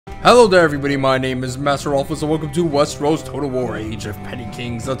Hello there everybody, my name is Masterofroflness and welcome to Westeros Total War Age of Petty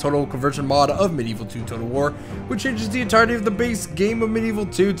Kings, a total conversion mod of Medieval 2 Total War, which changes the entirety of the base game of Medieval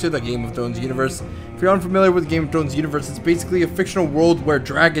 2 to the Game of Thrones universe. If you're unfamiliar with the Game of Thrones universe, it's basically a fictional world where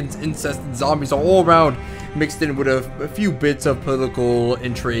dragons, incest, and zombies are all around, mixed in with a few bits of political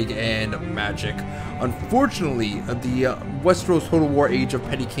intrigue and magic. Unfortunately, the Westeros Total War Age of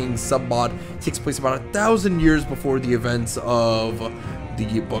Petty Kings submod takes place about 1,000 years before the events of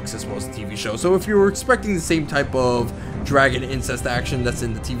the books as well as the TV show. So if you were expecting the same type of dragon incest action that's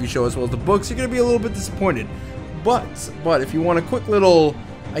in the TV show as well as the books, you're going to be a little bit disappointed. But if you want a quick little,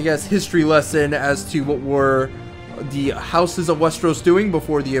 I guess, history lesson as to what were the houses of Westeros doing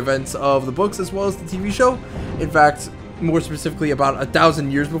before the events of the books as well as the TV show, in fact, more specifically about 1,000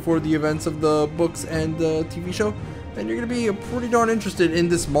 years before the events of the books and the TV show, then you're going to be pretty darn interested in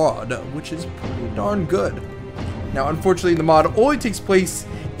this mod, which is pretty darn good. Now, unfortunately, the mod only takes place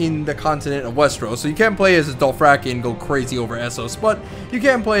in the continent of Westeros, so you can't play as Dothraki and go crazy over Essos, but you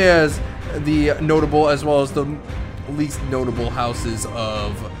can play as the notable as well as the least notable houses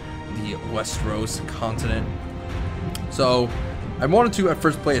of the Westeros continent. So, I wanted to at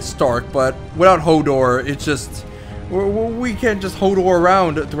first play as Stark, but without Hodor, it's just we can't just Hodor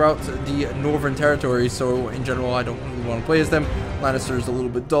around throughout the Northern territory, so in general, I don't really want to play as them. Lannister is a little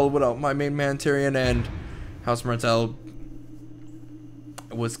bit dull without my main man Tyrion, and House Martell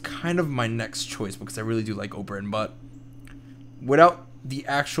was kind of my next choice because I really do like Oberyn, but without the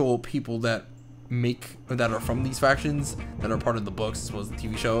actual people that are from these factions that are part of the books as well as the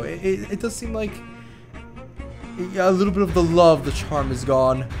TV show, it does seem like a little bit of the love, the charm is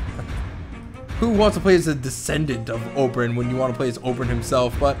gone. Who wants to play as a descendant of Oberyn when you want to play as Oberyn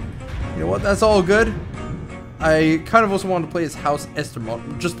himself? But you know what, that's all good. I kind of also want to play as House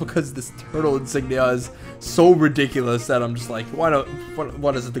Estermont just because this turtle insignia is so ridiculous that I'm just like, why not?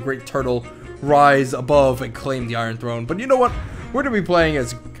 What is it? The Great Turtle rise above and claim the Iron Throne. But you know what? We're going to be playing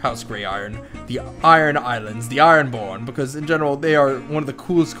as House Greyiron, the Iron Islands, the Ironborn, because in general they are one of the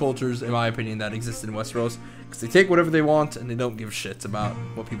coolest cultures, in my opinion, that exists in Westeros. Because they take whatever they want and they don't give shits about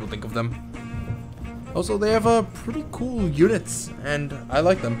what people think of them. Also, they have pretty cool units, and I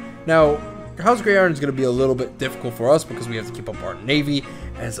like them. Now, House Greyiron is going to be a little bit difficult for us because we have to keep up our navy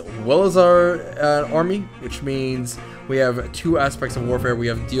as well as our army, which means we have two aspects of warfare we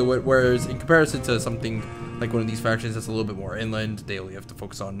have to deal with, whereas in comparison to something like one of these factions that's a little bit more inland, they only have to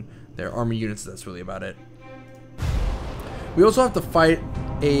focus on their army units. That's really about it. We also have to fight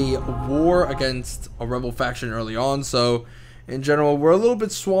a war against a rebel faction early on, so in general we're a little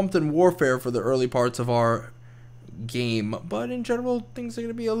bit swamped in warfare for the early parts of our game, but in general things are going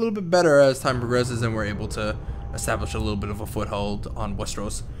to be a little bit better as time progresses and we're able to establish a little bit of a foothold on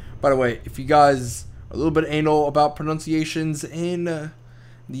Westeros. By the way, if you guys are a little bit anal about pronunciations in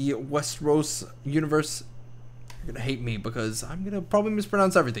the Westeros universe, you're gonna hate me because I'm gonna probably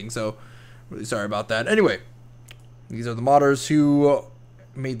mispronounce everything, so really sorry about that. Anyway, these are the modders who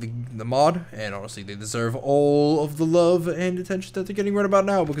made the mod, and honestly they deserve all of the love and attention that they're getting right about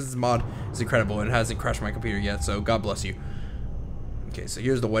now because this mod is incredible and hasn't crashed my computer yet, so God bless you. Okay, so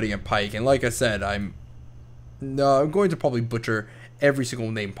here's the wedding at Pike, and like I said, I'm going to probably butcher every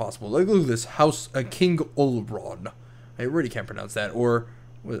single name possible. Like, look at this, House King Olron. I really can't pronounce that. Or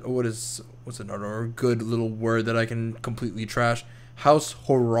what's another good little word that I can completely trash? House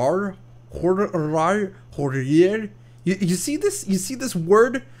Horar. You see this? You see this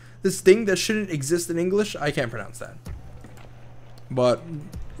word? This thing that shouldn't exist in English? I can't pronounce that. But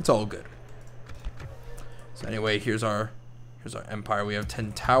it's all good. So anyway, here's our empire. We have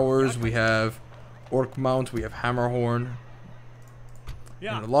 10 towers. We have Orc Mount. We have Hammerhorn.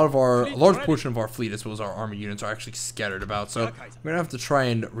 And a large portion of our fleet as well as our army units are actually scattered about. So I'm gonna have to try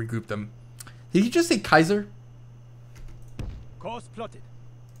and regroup them. Did he just say Kaiser? Course plotted.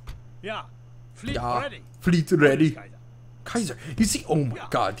 Yeah. Fleet ready. Fleet ready. Kaiser. You see, oh my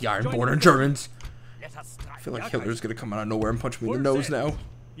god, the Ironborn are Germans. I feel like Hitler's gonna come out of nowhere and punch me in the nose now.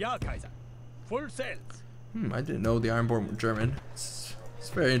 Yeah, Kaiser. Full sails. I didn't know the Ironborn were German. It's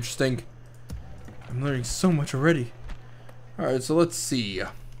very interesting. I'm learning so much already. Alright, so let's see.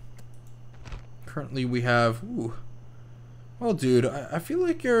 Currently we have... Ooh. Well, dude, I feel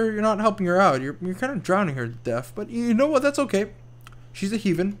like you're not helping her out. You're kind of drowning her to death. But you know what? That's okay. She's a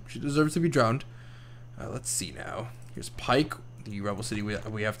heathen. She deserves to be drowned. Let's see now. Here's Pike, the rebel city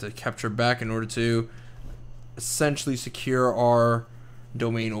we have to capture back in order to essentially secure our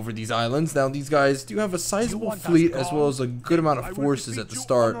domain over these islands. Now, these guys do have a sizable fleet as well as a good amount of forces at the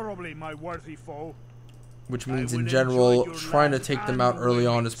start, which means in general trying to take them out early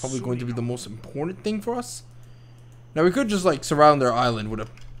on is probably going to be the most important thing for us. Now, we could just like surround their island with a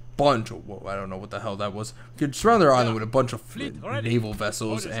bunch of, whoa, I don't know what the hell that was. We could surround their island with a bunch of naval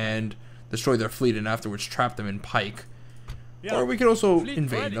vessels and destroy their fleet and afterwards trap them in pike. Or we could also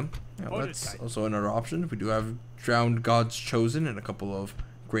invade them. That's also another option. We do have Drowned Gods Chosen and a couple of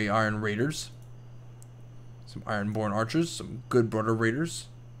Greyiron Raiders. Some Ironborn Archers, some Good Brother Raiders.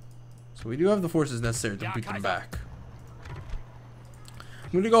 So we do have the forces necessary to beat them back.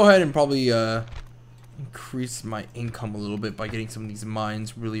 I'm going to go ahead and probably increase my income a little bit by getting some of these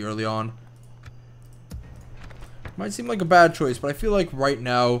mines really early on. Might seem like a bad choice, but I feel like right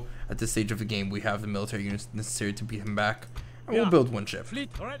now, at this stage of the game, we have the military units necessary to beat him back. And we'll build one ship. Okay,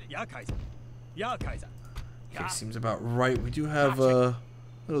 seems about right. We do have a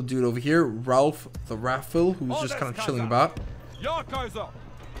little dude over here, Ralph the Raffle, who's just kind of chilling about.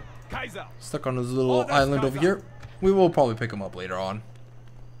 Stuck on his little island over here. We will probably pick him up later on.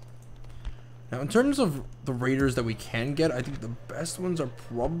 Now, in terms of the raiders that we can get, I think the best ones are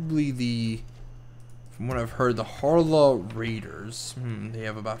probably the, from what I've heard, the Harla Raiders. They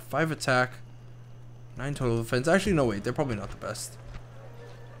have about 5 attack, 9 total defense. Actually, no, wait, they're probably not the best.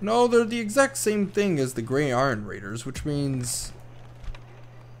 No, they're the exact same thing as the Greyiron Raiders, which means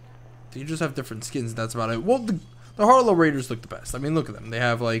they just have different skins. That's about it. Well, the Harla Raiders look the best. I mean, look at them. They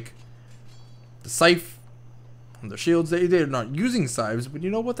have, like, the scythe on their shields. They're not using scythes, but you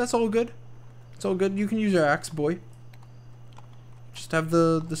know what? That's all good. It's all good. You can use your axe, boy. Just have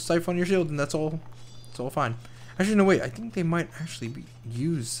the scythe on your shield, and that's all. It's all fine. Actually, no, wait. I think they might actually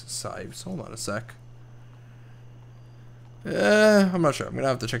use scythes. Hold on a sec. I'm not sure. I'm gonna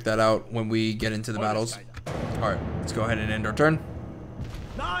have to check that out when we get into the battles. All right, let's go ahead and end our turn.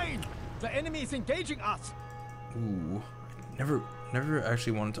 9! The enemy is engaging us. Ooh, never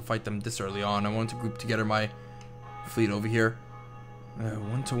actually wanted to fight them this early on. I wanted to group together my fleet over here.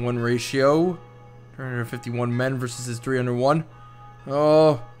 1-to-1 ratio. 351 men versus his 301.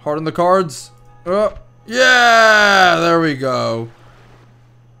 Oh, hard on the cards. Oh, yeah, there we go.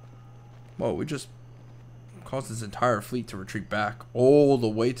 Whoa, we just caused his entire fleet to retreat back all the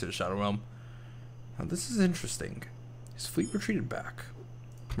way to the Shadow Realm. Now this is interesting. His fleet retreated back,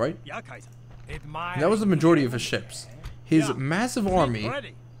 right? And that was the majority of his ships. His massive army.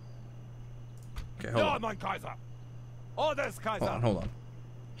 Okay, hold on. Hold on.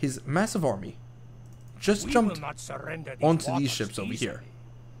 His massive army just jumped onto these ships over here.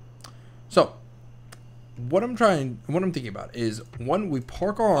 So, what I'm thinking about is, one, we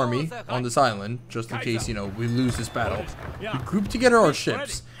park our army on this island just in case, you know, we lose this battle. We group together our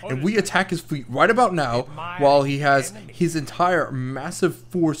ships and we attack his fleet right about now while he has his entire massive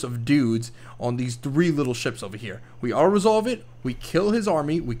force of dudes on these 3 little ships over here. We auto-resolve it, we kill his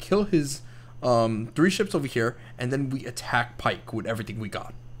army, we kill his 3 ships over here, and then we attack Pike with everything we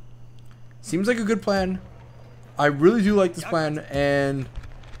got. Seems like a good plan. I really do like this plan, and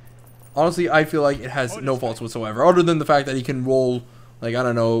honestly, I feel like it has no faults whatsoever, other than the fact that he can roll, like, I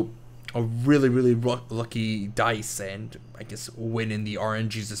don't know, a really, really lucky dice and, I guess, win in the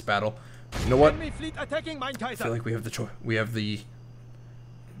RNGs this battle. You know what? I feel like we have the choice. We have the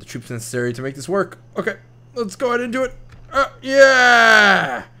troops necessary to make this work. Okay, let's go ahead and do it.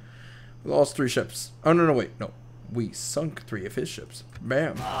 Yeah! We lost 3 ships. Oh, no, wait. No. We sunk 3 of his ships.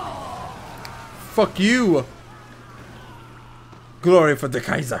 Bam. Fuck you! Glory for the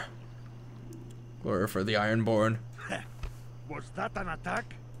Kaiser. Glory for the Ironborn. Was that an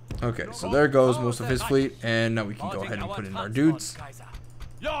attack? Okay, so there goes most of his fleet, and now we can go ahead and put in our dudes.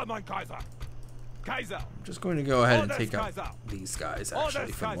 I'm just going to go ahead and take out these guys,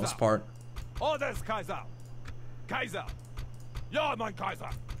 actually, for the most part.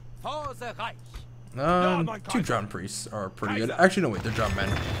 2 drowned priests are pretty good. Actually, no, wait, they're drowned men.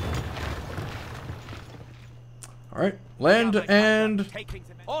 Alright, land and...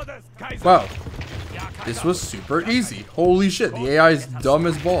 Wow, this was super easy. Holy shit, the AI is dumb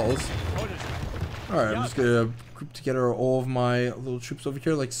as balls. Alright, I'm just gonna group together all of my little troops over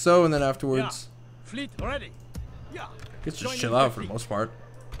here like so, and then afterwards... Fleet ready. Let's just chill out for the most part.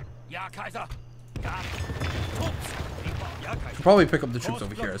 Should probably pick up the troops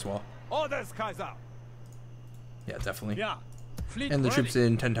over here as well. Yeah, definitely. And the troops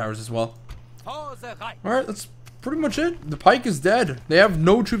in 10 towers as well. Alright, that's pretty much it. The Pike is dead. They have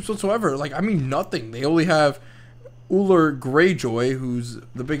no troops whatsoever. Like, I mean, nothing. They only have Uller Greyjoy, who's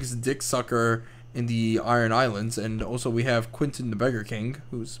the biggest dick sucker in the Iron Islands. And also we have Quentin the Beggar King,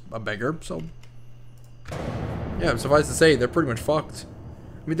 who's a beggar. So, yeah, suffice to say, they're pretty much fucked.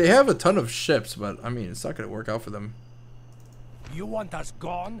 I mean, they have a ton of ships, but, I mean, it's not going to work out for them. You want us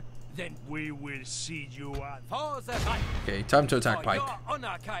gone? Then we will see you at... Okay, time to attack Pike. Your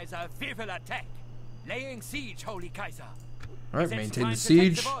honor, Kaiser, fearful attack. Laying siege, Holy Kaiser. Alright, maintain the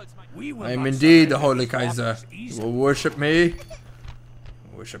siege. I am indeed the Holy Kaiser. You will worship me.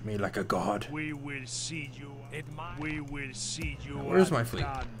 Worship me like a god. We will see you. We will see you. Where's my fleet?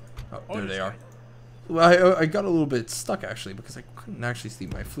 Oh, there they are. Well, I got a little bit stuck actually because I couldn't actually see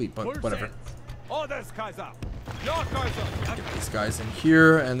my fleet, but whatever. Orders, Kaiser. Your Kaiser. Get these guys in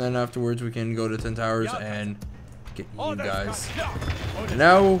here, and then afterwards we can go to 10 Towers and get you guys. And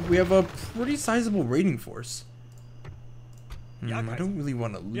now we have a pretty sizable raiding force. I don't really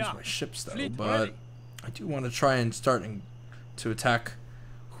want to lose my ships though, but I do want to try and start to attack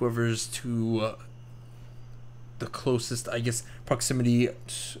whoever's to the closest, I guess, proximity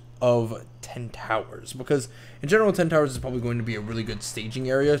of 10 Towers, because in general 10 Towers is probably going to be a really good staging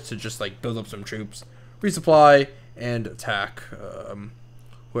area to just like build up some troops, resupply, and attack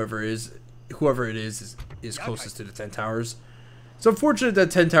whoever it is closest to the 10 Towers. It's unfortunate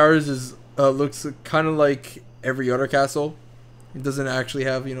that 10 Towers is looks kind of like every other castle. It doesn't actually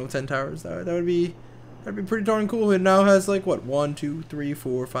have, you know, 10 Towers. That'd be pretty darn cool. It now has like what, 1, 2, 3,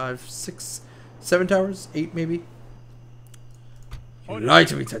 4, 5, 6, 7 towers, 8 maybe. You lied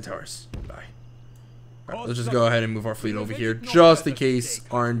to me, 10 Towers. Bye. Alright, let's just go ahead and move our fleet over here, just in case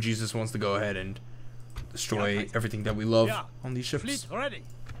RNGesus wants to go ahead and destroy everything that we love on these ships. I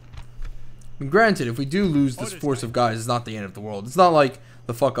mean, granted, if we do lose this force of guys, it's not the end of the world. It's not like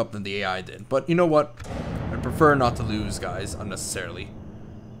the fuck up that the AI did. But you know what? I prefer not to lose guys unnecessarily.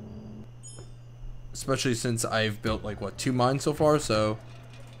 Especially since I've built like what, 2 mines so far, so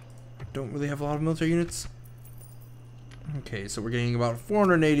I don't really have a lot of military units. Okay, so we're getting about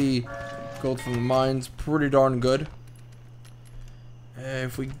 480 gold from the mines, pretty darn good.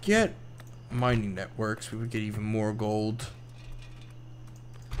 If we get mining networks, we would get even more gold.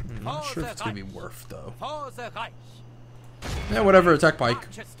 I'm not sure if it's gonna be worth though. Yeah, whatever, attack Pike.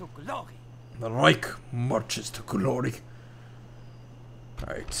 The Reich marches to glory.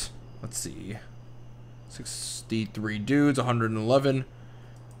 Alright, let's see. 63 dudes, 111.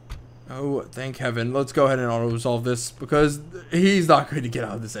 Oh, thank heaven. Let's go ahead and auto-resolve this, because he's not going to get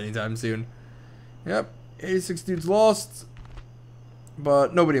out of this anytime soon. Yep, 86 dudes lost.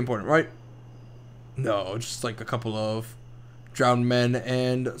 But nobody important, right? No, just like a couple of drowned men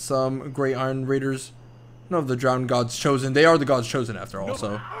and some Greyiron raiders. None of the drowned gods chosen. They are the gods chosen after all,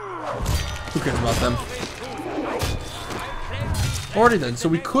 so who cares about them? Alrighty then, so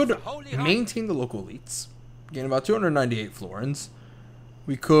we could maintain the local elites, gain about 298 florins.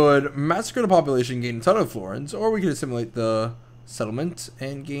 We could massacre the population, gain a ton of florins, or we could assimilate the settlement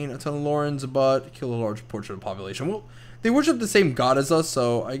and gain a ton of florins, but kill a large portion of the population. Well, they worship the same god as us,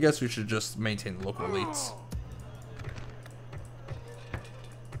 so I guess we should just maintain the local elites.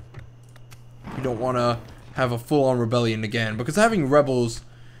 We don't want to have a full-on rebellion again, because having rebels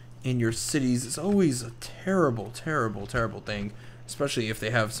in your cities is always a terrible, terrible, terrible thing, especially if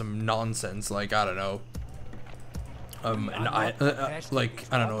they have some nonsense like, I don't know, like,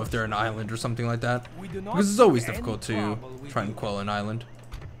 I don't know, if they're an island or something like that, because it's always difficult to try and quell an island.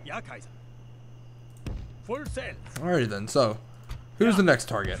 Alrighty then, so who's the next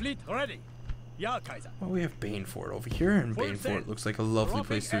target? Well, we have Banefort over here, and Banefort looks like a lovely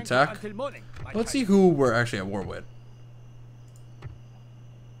place to attack. Let's see who we're actually at war with.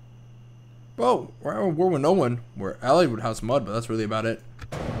 Well, we're at war with no one. We're allied with House Mud, but that's really about it.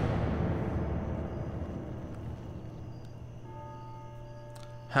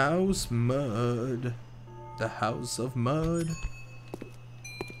 House Mud. The House of Mud.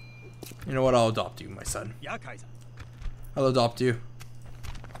 You know what? I'll adopt you, my son. I'll adopt you.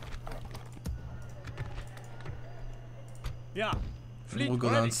 And we'll go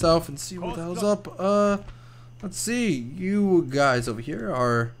down south and see what the hell's up. Let's see. You guys over here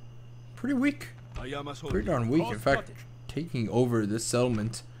are pretty weak. Pretty darn weak. In fact, taking over this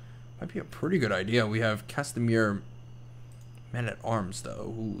settlement might be a pretty good idea. We have Castamere men at arms,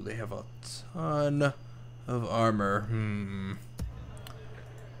 though. Ooh, they have a ton of armor.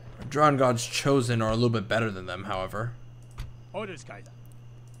 Our Drowned Gods Chosen are a little bit better than them, however.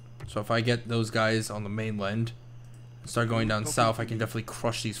 So if I get those guys on the mainland and start going down south, I can definitely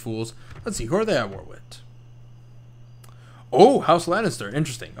crush these fools. Let's see, who are they at war with? Oh, House Lannister.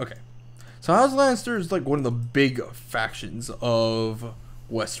 Interesting. Okay. So House Lannister is like one of the big factions of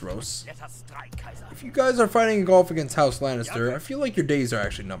Westeros. If you guys are fighting a golf against House Lannister, I feel like your days are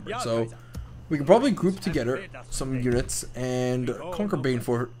actually numbered. So we can probably group together some units and conquer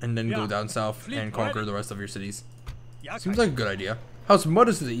Banefort, and then go down south and conquer the rest of your cities. Seems like a good idea. House Mud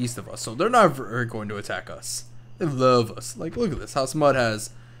is to the east of us, so they're not ever going to attack us. They love us. Like, look at this. House Mud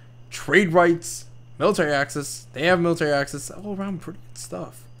has trade rights, military access. They have military access. All around pretty good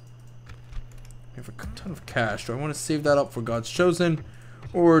stuff. have a ton of cash. Do I want to save that up for God's Chosen?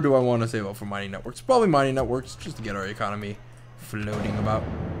 Or do I want to save up for mining networks? Probably mining networks, just to get our economy floating about.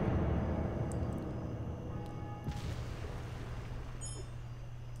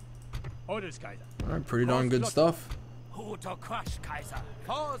 Orders, Kaiser. Alright, pretty darn good stuff. Who to crush, Kaiser?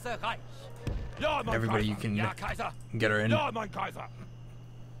 For the Reich. Ja, mein Everybody Kaiser. you can Ja, Kaiser. get her in. Ja, mein Kaiser.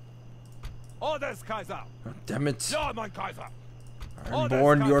 Orders, Kaiser. Oh, damn it. Ja, mein Kaiser.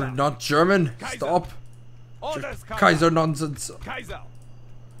 Ironborn, you're not German. Stop. Orders, Kaiser nonsense. Kaiser.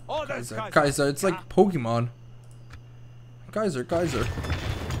 Orders, Kaiser, Kaiser. It's like Pokemon. Kaiser, Kaiser.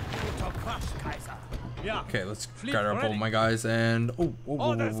 Who to crush, Kaiser? Ja. Okay, let's grab our bowl, my guys, and hold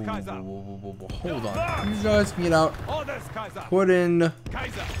on. You guys can get out. Orders, Kaiser. Put in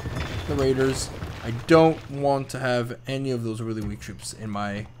Kaiser. the raiders. I don't want to have any of those really weak troops in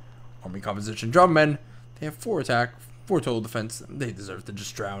my army composition. Drum men, they have 4 attack, 4 total defense. They deserve to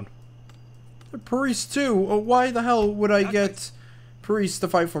just drown. The priests too. Oh, why the hell would I get priests to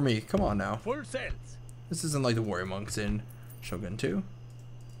fight for me? Come on now. Full sails. This isn't like the warrior monks in Shogun 2.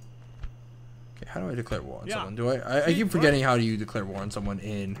 Okay, how do I declare war on someone? Do I keep forgetting how do you declare war on someone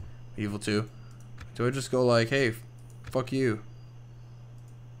in Medieval 2. Do I just go like, hey, fuck you?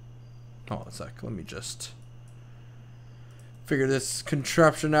 Hold on a sec. Let me just figure this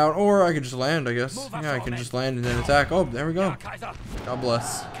contraption out. Or I could just land, I guess. Yeah, I can just land and then attack. Oh, there we go. God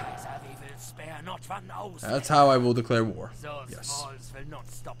bless. That's how I will declare war. Yes.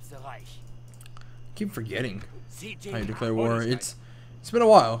 Keep forgetting how you declare war. It's been a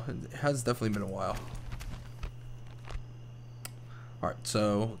while. It has definitely been a while. Alright,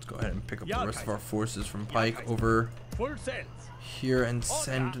 so let's go ahead and pick up the rest of our forces from Pike over here and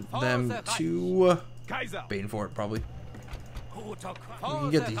send them to Banefort, probably. We can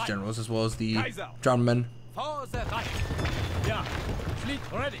get these generals as well as the drowned men.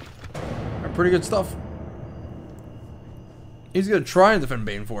 Pretty good stuff. He's gonna try and defend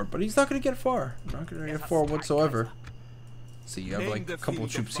Banefort, but he's not gonna get far. Not gonna get far whatsoever. See, you have like a couple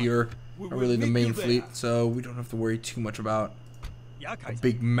of troops here, not really the main fleet, so we don't have to worry too much about a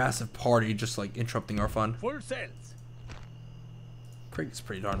big, massive party just like interrupting our fun. Craig is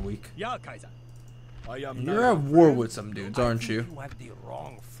pretty darn weak. And you're at war with some dudes, aren't you? Like,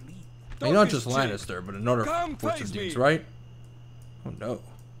 not just Lannister, but another force of dudes, right? Oh no.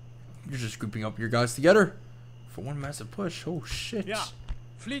 You're just grouping up your guys together for one massive push. Oh shit.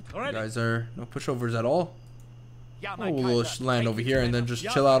 You guys are no pushovers at all. Oh, we'll just land over here and then just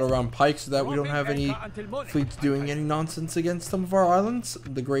chill out around Pike so that we don't have any fleets doing any nonsense against some of our islands.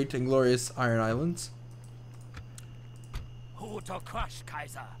 The great and glorious Iron Islands. Can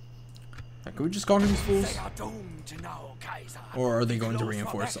we just conquer these fools? Or are they going to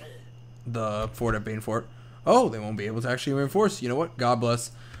reinforce the fort at Banefort? Oh, they won't be able to actually reinforce. You know what? God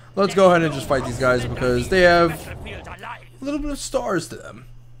bless. Let's go ahead and just fight these guys because they have a little bit of stars to them.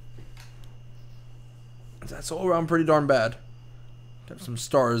 That's all around pretty darn bad. To have some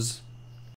stars